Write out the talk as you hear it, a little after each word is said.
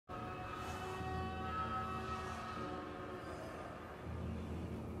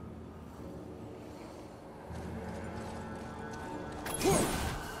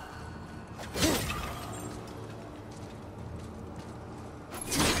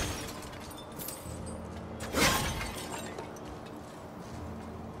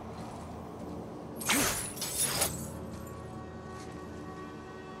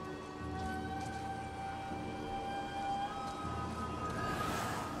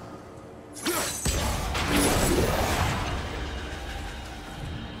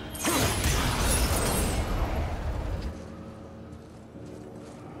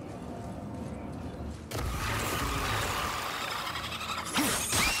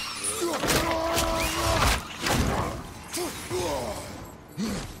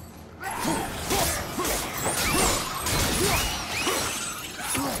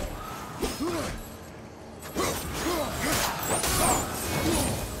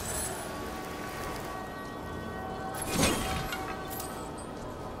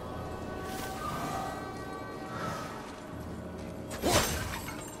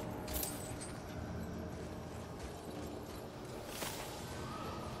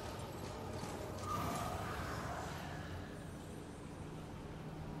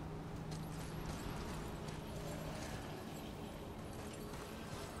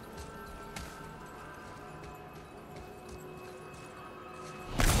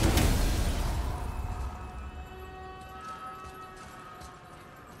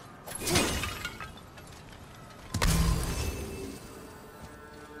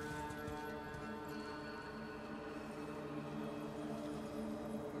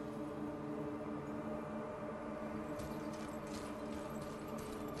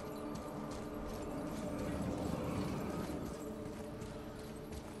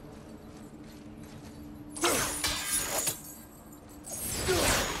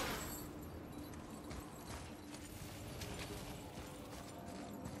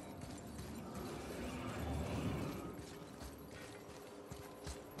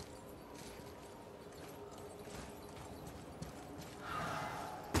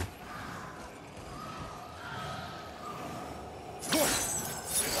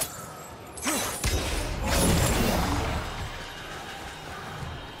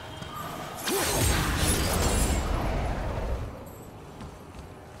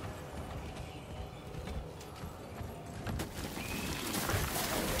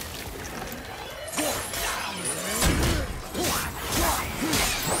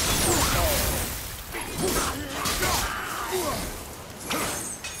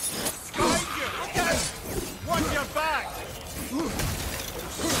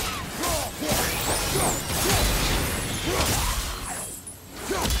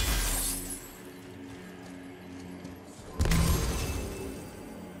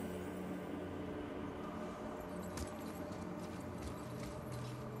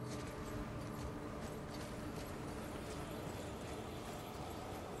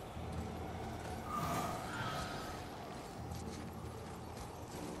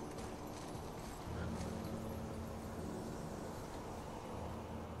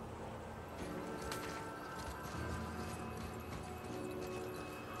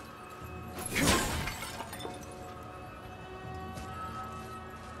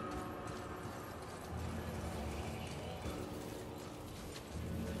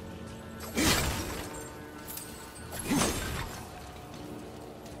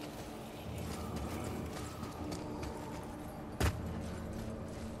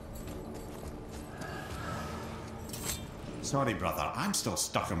Sorry, brother, I'm still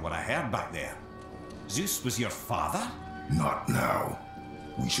stuck on what I heard back there. Zeus was your father? Not now.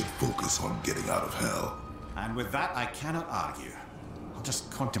 We should focus on getting out of hell. And with that, I cannot argue. I'll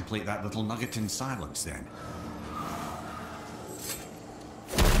just contemplate that little nugget in silence then.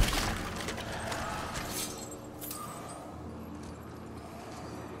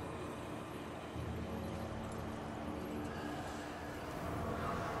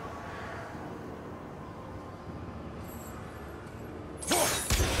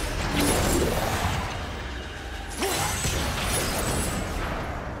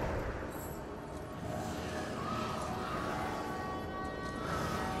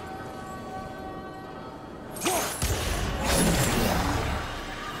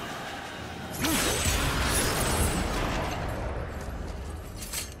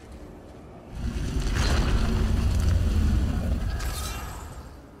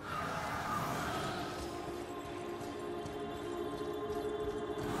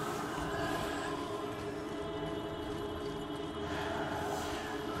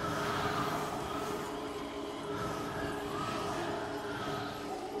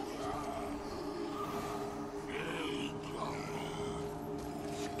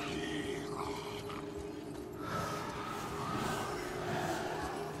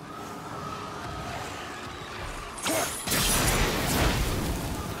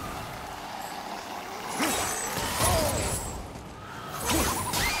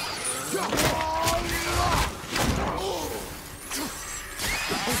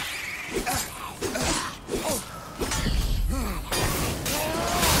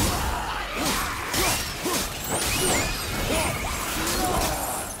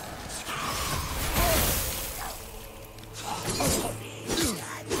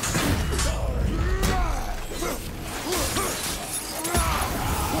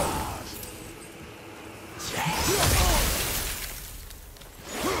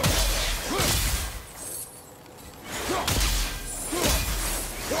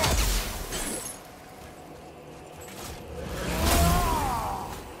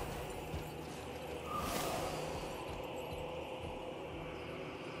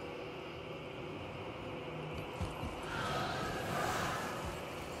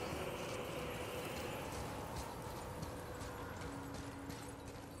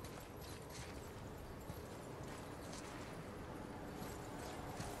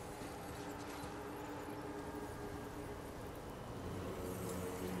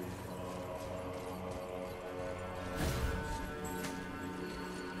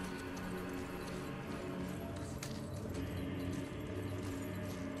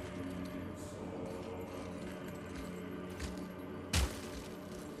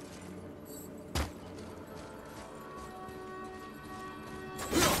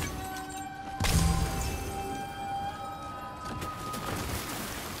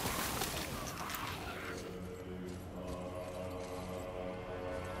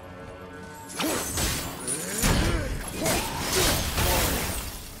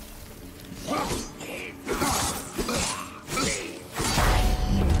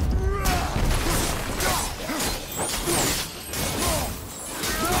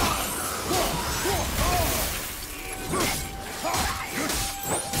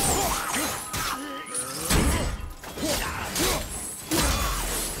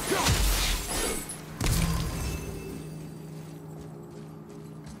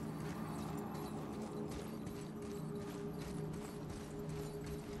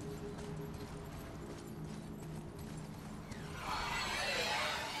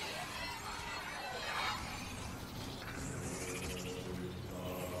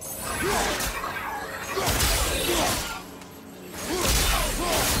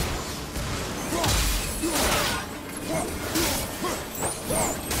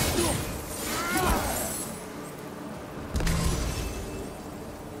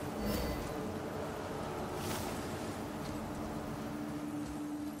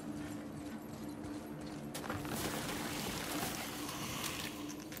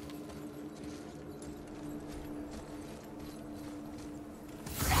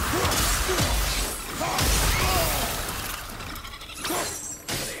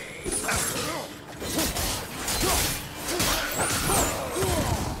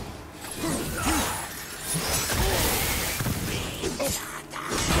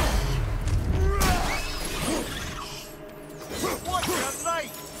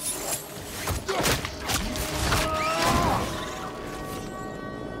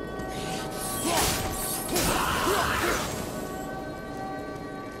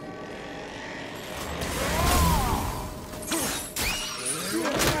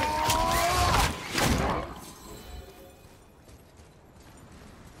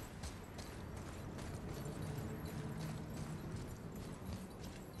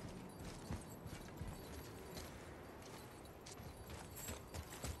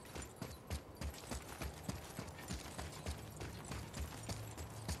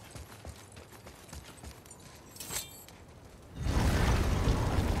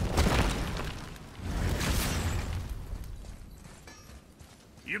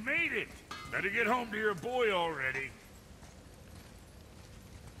 You made it! Better get home to your boy already.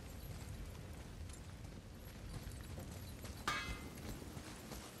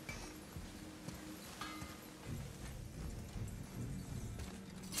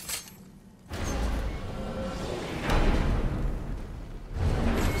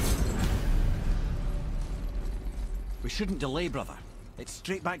 We shouldn't delay, brother. It's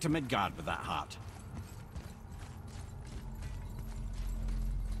straight back to Midgard with that heart.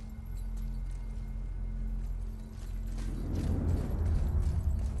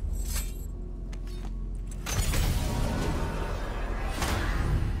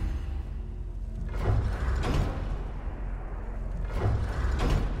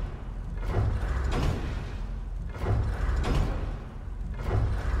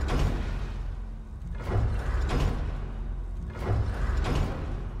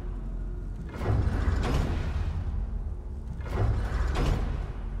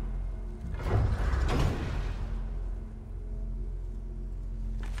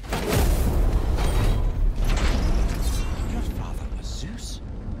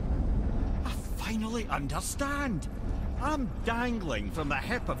 Understand? I'm dangling from the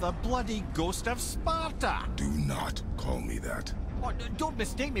hip of the bloody ghost of Sparta! Do not call me that. Oh, don't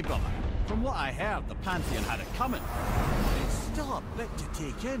mistake me, brother. From what I heard, the Pantheon had it coming. It's still a bit to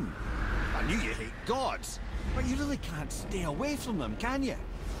take in. I knew you hate gods, but you really can't stay away from them, can you?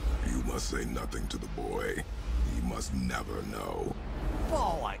 You must say nothing to the boy. He must never know.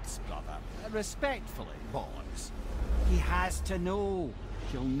 Bollocks, brother. Respectfully, bollocks. He has to know.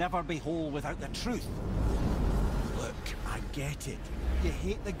 He'll never be whole without the truth. Look, I get it. You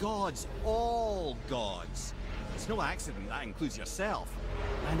hate the gods. All gods. It's no accident that includes yourself.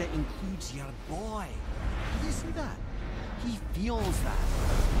 And it includes your boy. You see that? He feels that.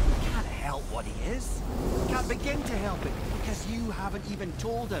 He can't help what he is. Can't begin to help it because you haven't even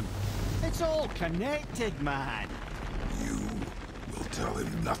told him. It's all connected, man. You will tell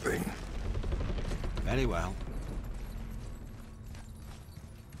him nothing. Very well.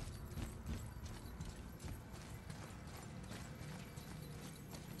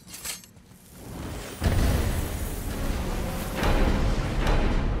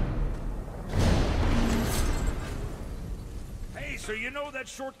 So you know that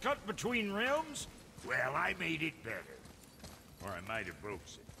shortcut between realms? Well, I made it better. Or I might have broke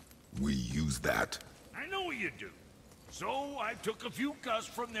it. We use that. I know you do. So I took a few gusts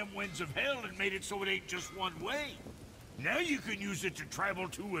from them winds of hell and made it so it ain't just one way. Now you can use it to travel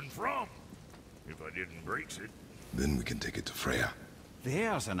to and from. If I didn't break it. Then we can take it to Freya.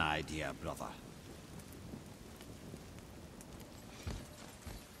 There's an idea, brother.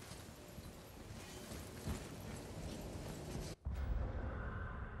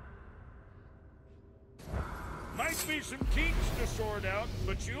 Might be some kinks to sort out,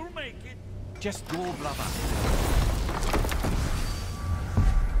 but you'll make it. Just go, brother.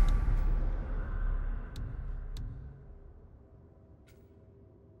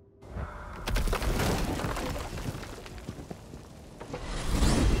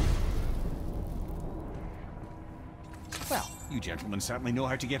 Well, you gentlemen certainly know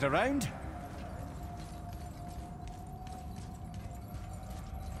how to get around.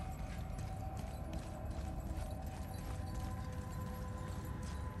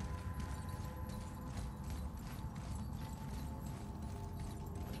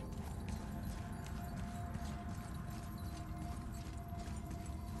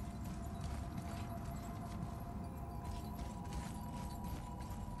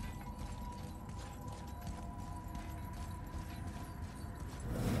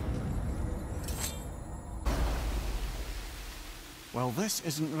 Well, this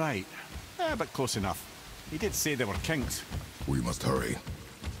isn't right. But close enough. He did say there were kinks. We must hurry.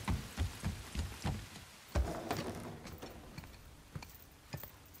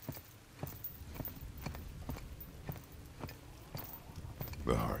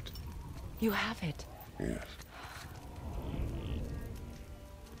 The heart. You have it. Yes.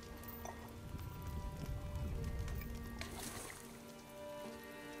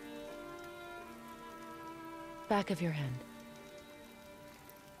 Back of your hand.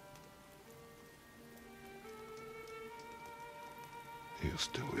 He is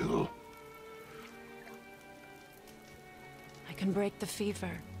still ill. I can break the fever,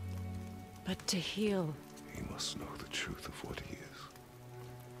 but to heal... He must know the truth of what he is.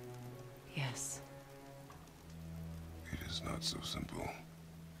 Yes. It is not so simple.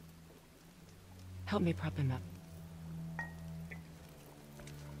 Help me prop him up.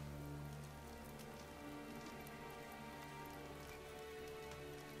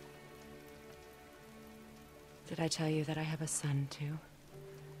 Did I tell you that I have a son, too?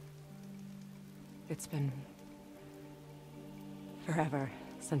 It's been forever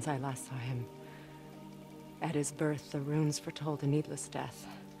since I last saw him. At his birth, the runes foretold a needless death.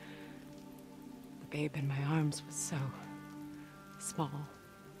 The babe in my arms was so small,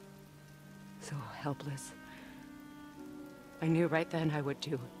 so helpless. I knew right then I would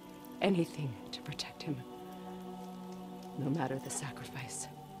do anything to protect him, no matter the sacrifice.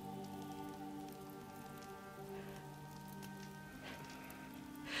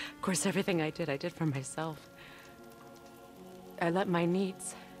 Of course, everything I did for myself. I let my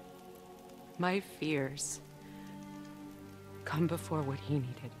needs, my fears, come before what he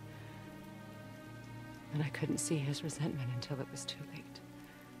needed. And I couldn't see his resentment until it was too late.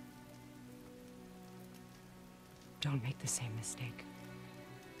 Don't make the same mistake.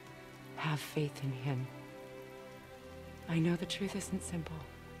 Have faith in him. I know the truth isn't simple,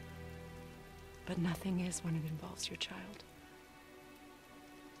 but nothing is when it involves your child.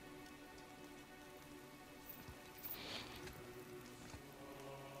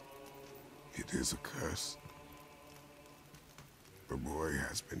 It is a curse. The boy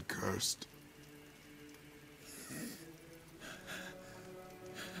has been cursed.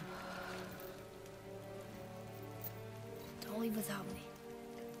 Don't leave without me.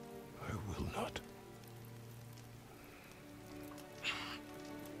 I will not.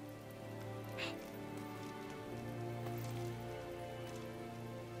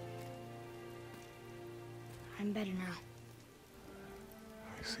 I'm better now.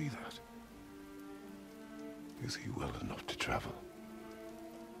 I see that. Is he well enough to travel?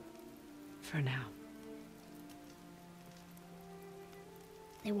 For now.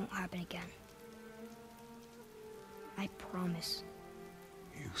 It won't happen again. I promise.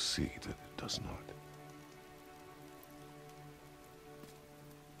 You see that it does not.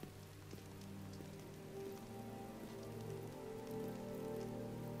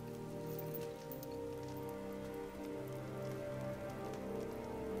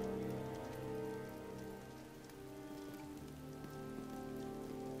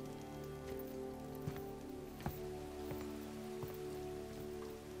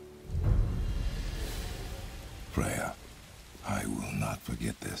 Freya, I will not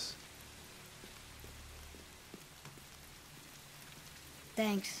forget this.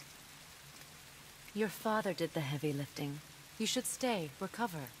 Thanks. Your father did the heavy lifting. You should stay,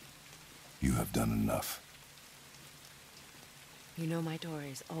 recover. You have done enough. You know my door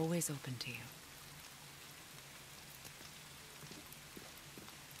is always open to you.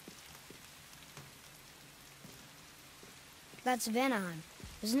 That's Vanaheim,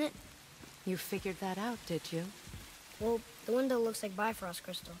 isn't it? You figured that out, did you? Well, the window looks like Bifrost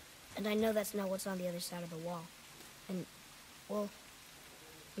crystal, and I know that's not what's on the other side of the wall. And, well,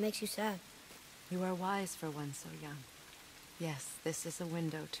 it makes you sad. You are wise for one so young. Yes, this is a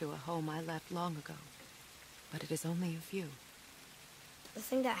window to a home I left long ago, but it is only a view. The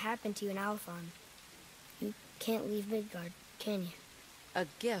thing that happened to you in Alphon, you can't leave Midgard, can you? A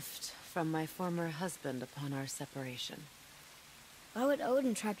gift from my former husband upon our separation. Why would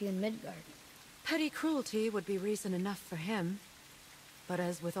Odin trap you in Midgard? Petty cruelty would be reason enough for him. But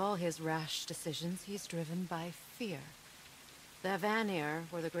as with all his rash decisions, he's driven by fear. The Vanir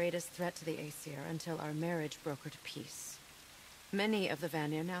were the greatest threat to the Aesir until our marriage brokered peace. Many of the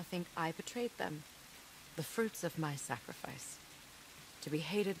Vanir now think I betrayed them. The fruits of my sacrifice. To be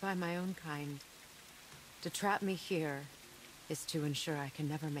hated by my own kind. To trap me here is to ensure I can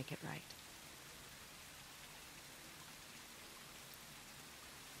never make it right.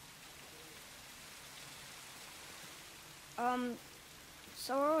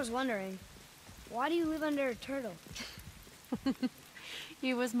 So I was wondering, why do you live under a turtle?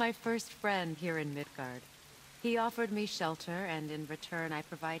 He was my first friend here in Midgard. He offered me shelter, and in return I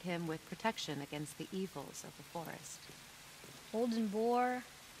provide him with protection against the evils of the forest. Golden boar,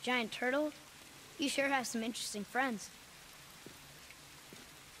 giant turtle? You sure have some interesting friends.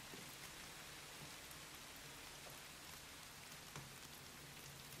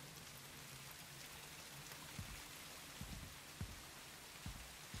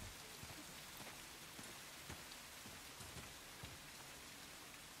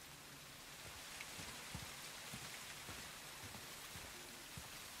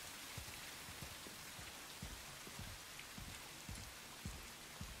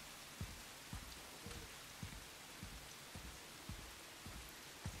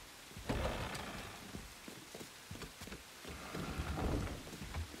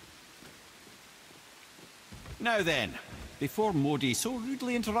 Now then, before Modi so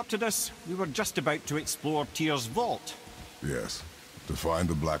rudely interrupted us, we were just about to explore Tyr's vault. Yes, to find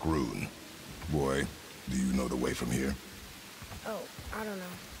the Black Rune. Boy, do you know the way from here? Oh, I don't know.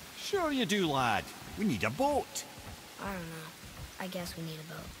 Sure you do, lad. We need a boat. I don't know. I guess we need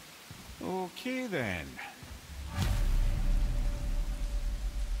a boat. Okay, then.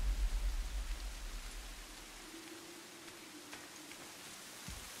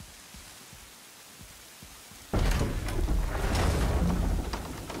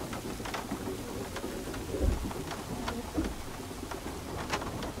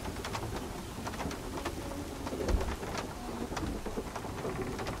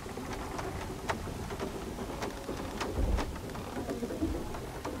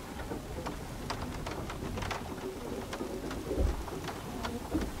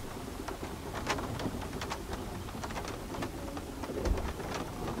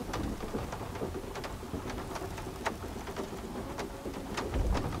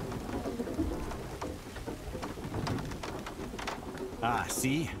 Ah,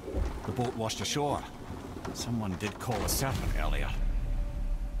 see? The boat washed ashore. Someone did call a serpent earlier.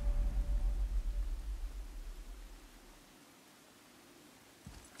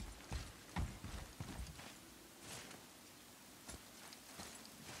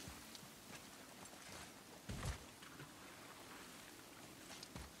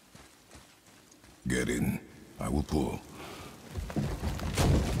 Get in. I will pull.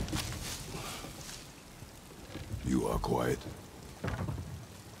 You are quiet.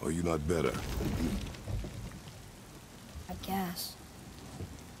 Are you not better? I guess.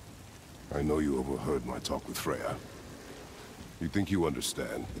 I know you overheard my talk with Freya. You think you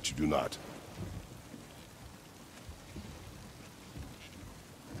understand, but you do not.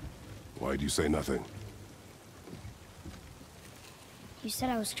 Why do you say nothing? You said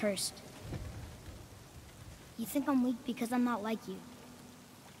I was cursed. You think I'm weak because I'm not like you.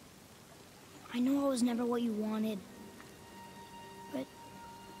 I know I was never what you wanted. But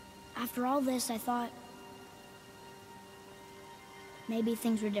after all this, I thought maybe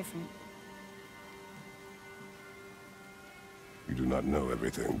things were different. You do not know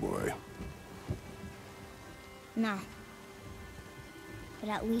everything, boy. No. But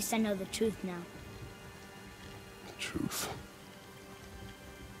at least I know the truth now. The truth.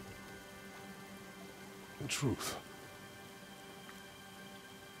 The truth.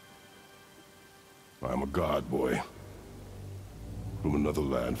 I am a god, boy. From another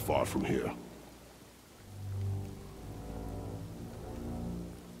land far from here.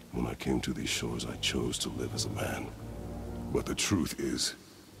 When I came to these shores, I chose to live as a man. But the truth is,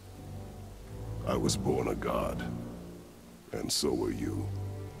 I was born a god. And so were you.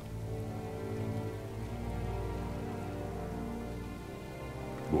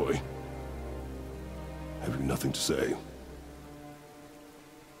 Boy, have you nothing to say?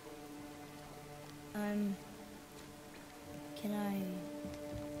 Can I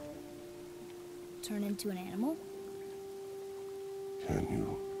turn into an animal? Can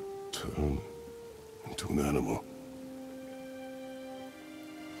you turn into an animal?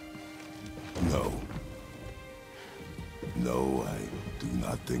 No. No, I do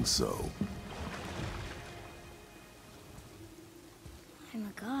not think so. I'm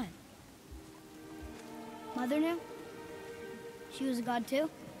a god. Mother knew? She was a god too?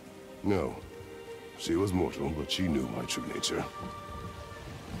 No. She was mortal, but she knew my true nature.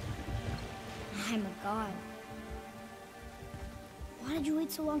 I'm a god. Why did you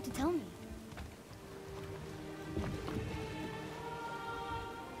wait so long to tell me?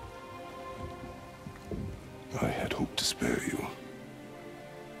 I had hoped to spare you.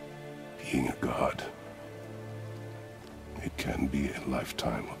 Being a god, it can be a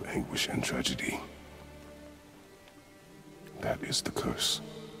lifetime of anguish and tragedy. That is the curse.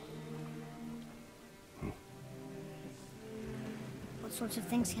 What sorts of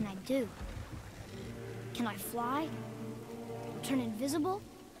things can I do? Can I fly? Or turn invisible?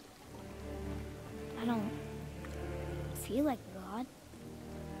 I don't feel like a god.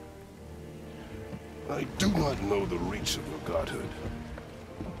 I do not know the reach of your godhood.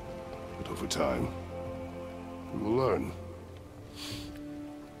 But over time, you will learn.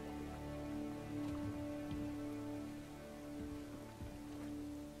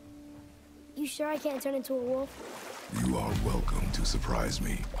 You sure I can't turn into a wolf? You are welcome to surprise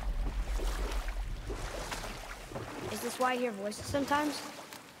me. Is this why I hear voices sometimes?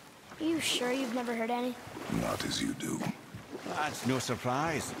 Are you sure you've never heard any? Not as you do. That's no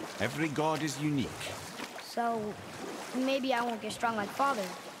surprise. Every god is unique. So, maybe I won't get strong like Father,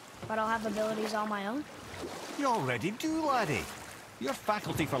 but I'll have abilities all my own? You already do, laddie. Your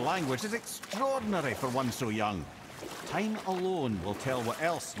faculty for language is extraordinary for one so young. Time alone will tell what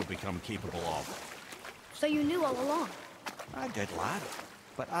else you'll become capable of. So you knew all along? I did, lad.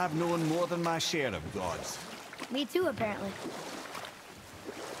 But I've known more than my share of gods. Me too, apparently.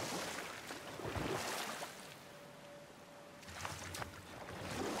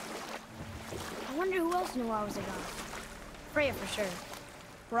 wonder who else knew I was a god. Freya for sure.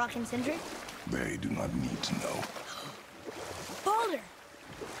 Brock and Sindri? They do not need to know. Baldur!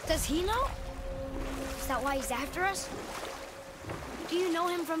 Does he know? Is that why he's after us? Do you know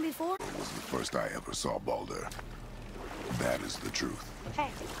him from before? It was the first I ever saw Baldur. That is the truth. Hey,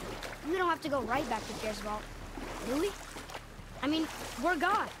 we don't have to go right back to Tyr's vault, do we? I mean, we're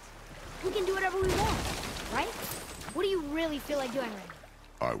gods. We can do whatever we want, right? What do you really feel like doing right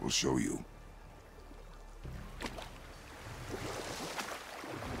now? I will show you.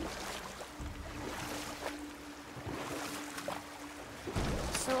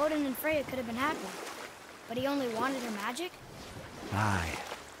 So Odin and Freya could have been happy, but he only wanted her magic? Aye.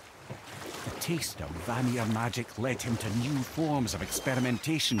 The taste of Vanir magic led him to new forms of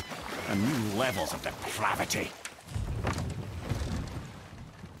experimentation and new levels of depravity.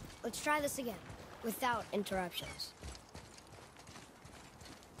 Let's try this again, without interruptions.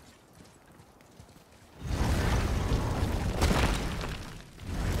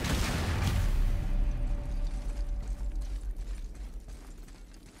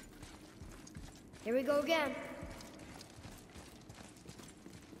 Here we go again.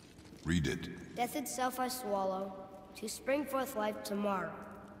 Read it. Death itself I swallow, to spring forth life tomorrow.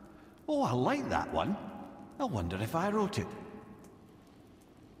 Oh, I like that one. I wonder if I wrote it.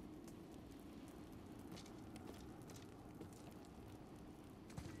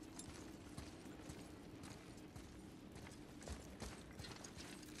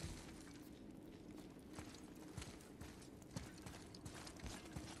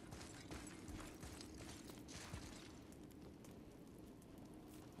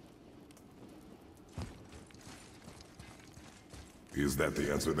 Is that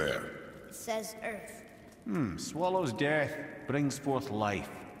the answer there? It says Earth. Swallows death, brings forth life.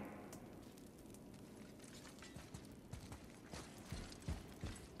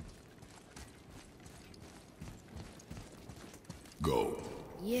 Go.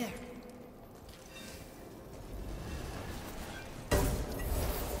 Yeah.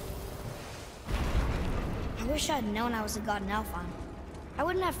 I wish I'd known I was a god in Alfheim. I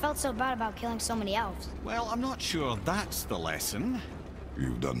wouldn't have felt so bad about killing so many elves. Well, I'm not sure that's the lesson.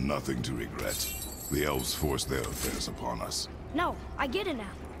 You've done nothing to regret. The elves forced their affairs upon us. No, I get it now.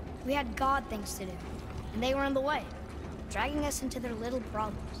 We had god things to do, and they were in the way, dragging us into their little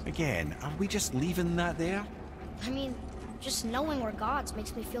problems. Again, are we just leaving that there? I mean, just knowing we're gods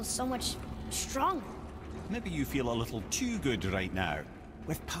makes me feel so much stronger. Maybe you feel a little too good right now.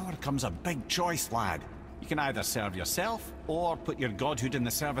 With power comes a big choice, lad. You can either serve yourself, or put your godhood in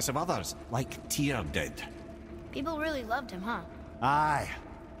the service of others, like Tyr did. People really loved him, huh? Aye,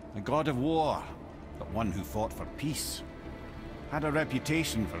 a god of war, but one who fought for peace. Had a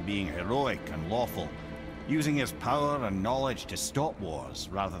reputation for being heroic and lawful, using his power and knowledge to stop wars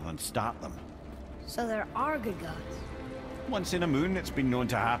rather than start them. So there are good gods. Once in a moon, it's been known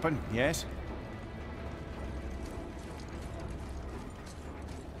to happen, yes?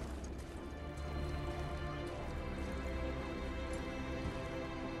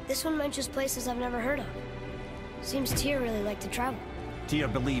 This one mentions places I've never heard of. Seems Tyr really liked to travel. Tyr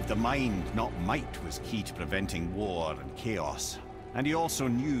believed the mind, not might, was key to preventing war and chaos. And he also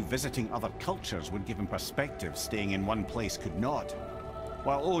knew visiting other cultures would give him perspective staying in one place could not.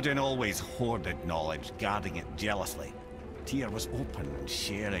 While Odin always hoarded knowledge, guarding it jealously, Tyr was open and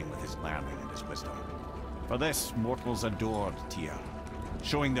sharing with his learning and his wisdom. For this, mortals adored Tyr,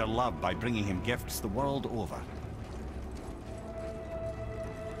 showing their love by bringing him gifts the world over.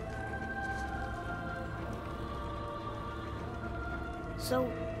 So,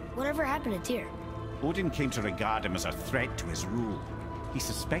 whatever happened to Tyr? Odin came to regard him as a threat to his rule. He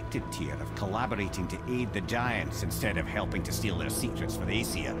suspected Tyr of collaborating to aid the Giants instead of helping to steal their secrets for the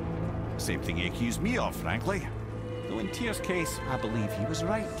Aesir. Same thing he accused me of, frankly. Though in Tyr's case, I believe he was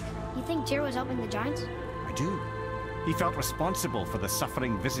right. You think Tyr was helping the Giants? I do. He felt responsible for the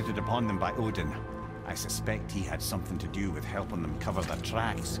suffering visited upon them by Odin. I suspect he had something to do with helping them cover their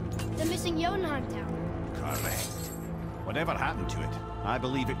tracks. The missing Jotunheim tower. Correct. Whatever happened to it, I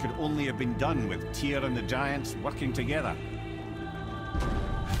believe it could only have been done with Tyr and the Giants working together.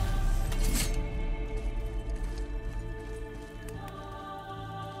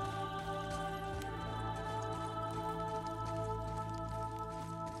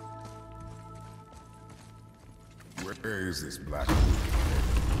 Where is this black?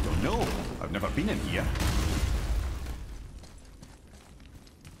 Don't know. I've never been in here.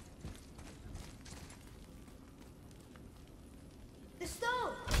 The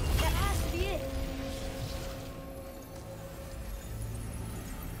stone! That has to be it.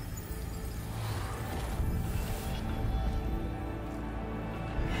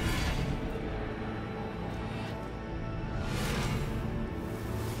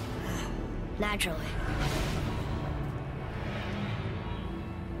 Naturally.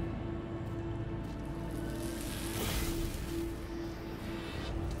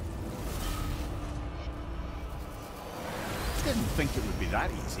 Didn't think it would be that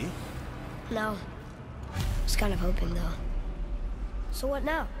easy. No. Was kind of hoping, though. So what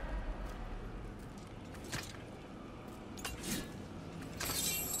now?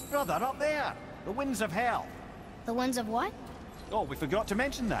 Brother, up there! The winds of hell. The winds of what? Oh, we forgot to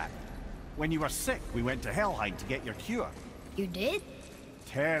mention that. When you were sick, we went to Helheim to get your cure. You did?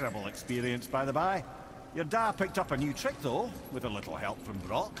 Terrible experience, by the by. Your dad picked up a new trick, though, with a little help from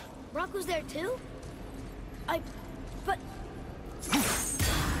Brock. Brock was there too? But...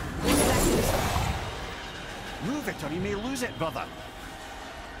 Move it or you may lose it, brother.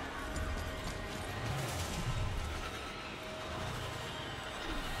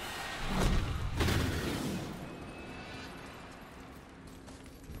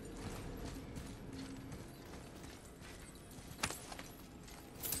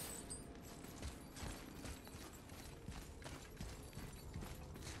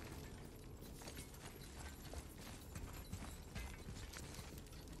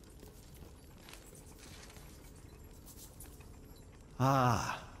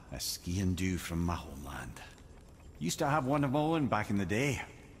 Ah, a skiing dew from my homeland. Used to have one of my own back in the day.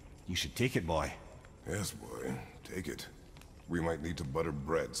 You should take it, boy. Yes, boy. Take it. We might need to butter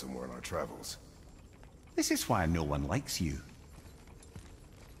bread somewhere in our travels. This is why no one likes you.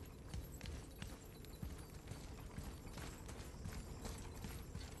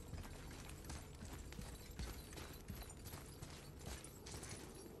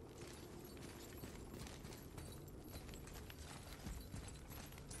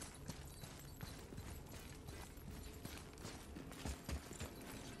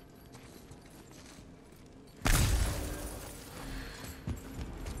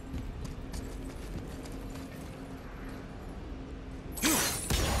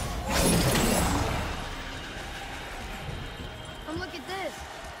 And look at this.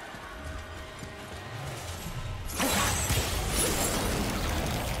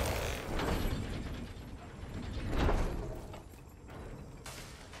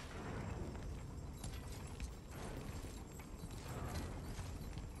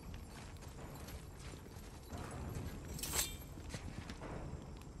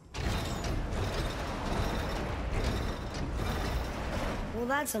 Well,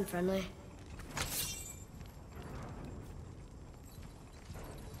 that's unfriendly.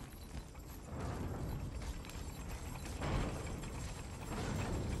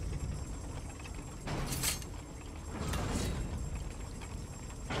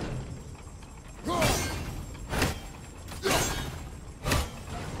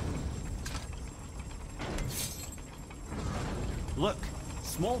 Look,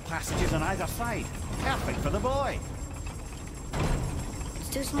 small passages on either side. Perfect for the boy. It's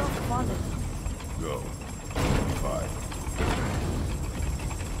too small for Father. Go. 5.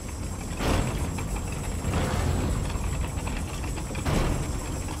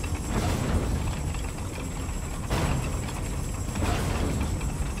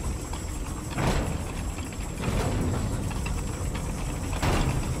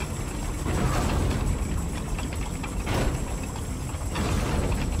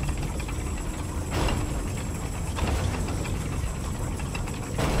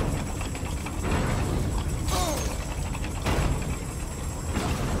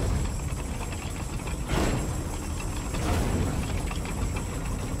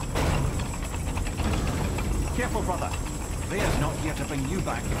 Careful, brother. Thea's not here to bring you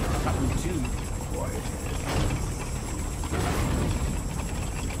back if you're cut in two. Quiet.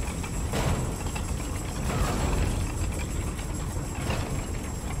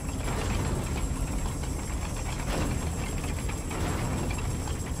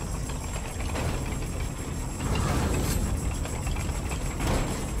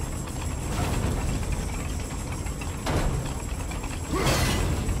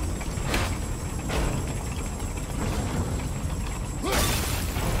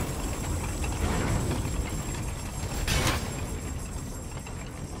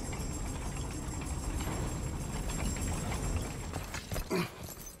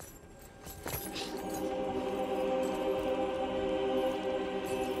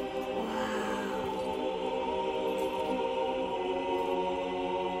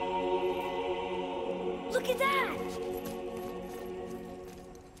 Look at that!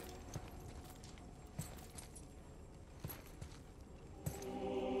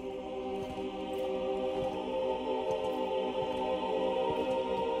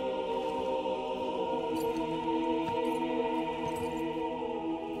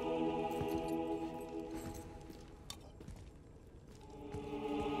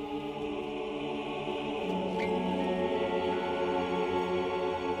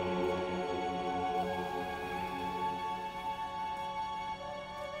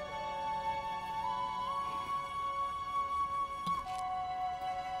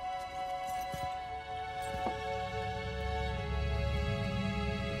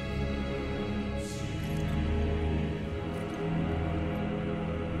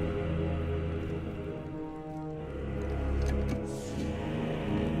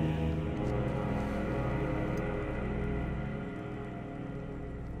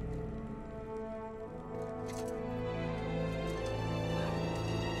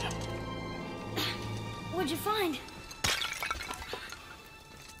 you find?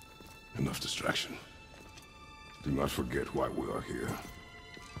 Enough distraction. Do not forget why we are here.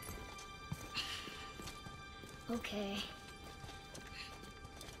 Okay.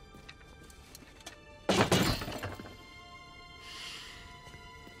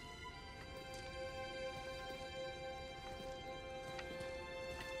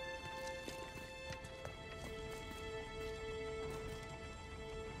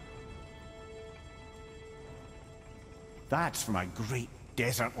 That's from a great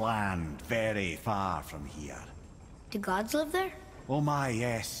desert land very far from here. Do gods live there? Oh my,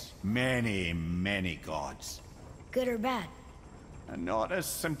 yes. Many, many gods. Good or bad? And not as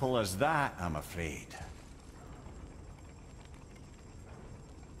simple as that, I'm afraid.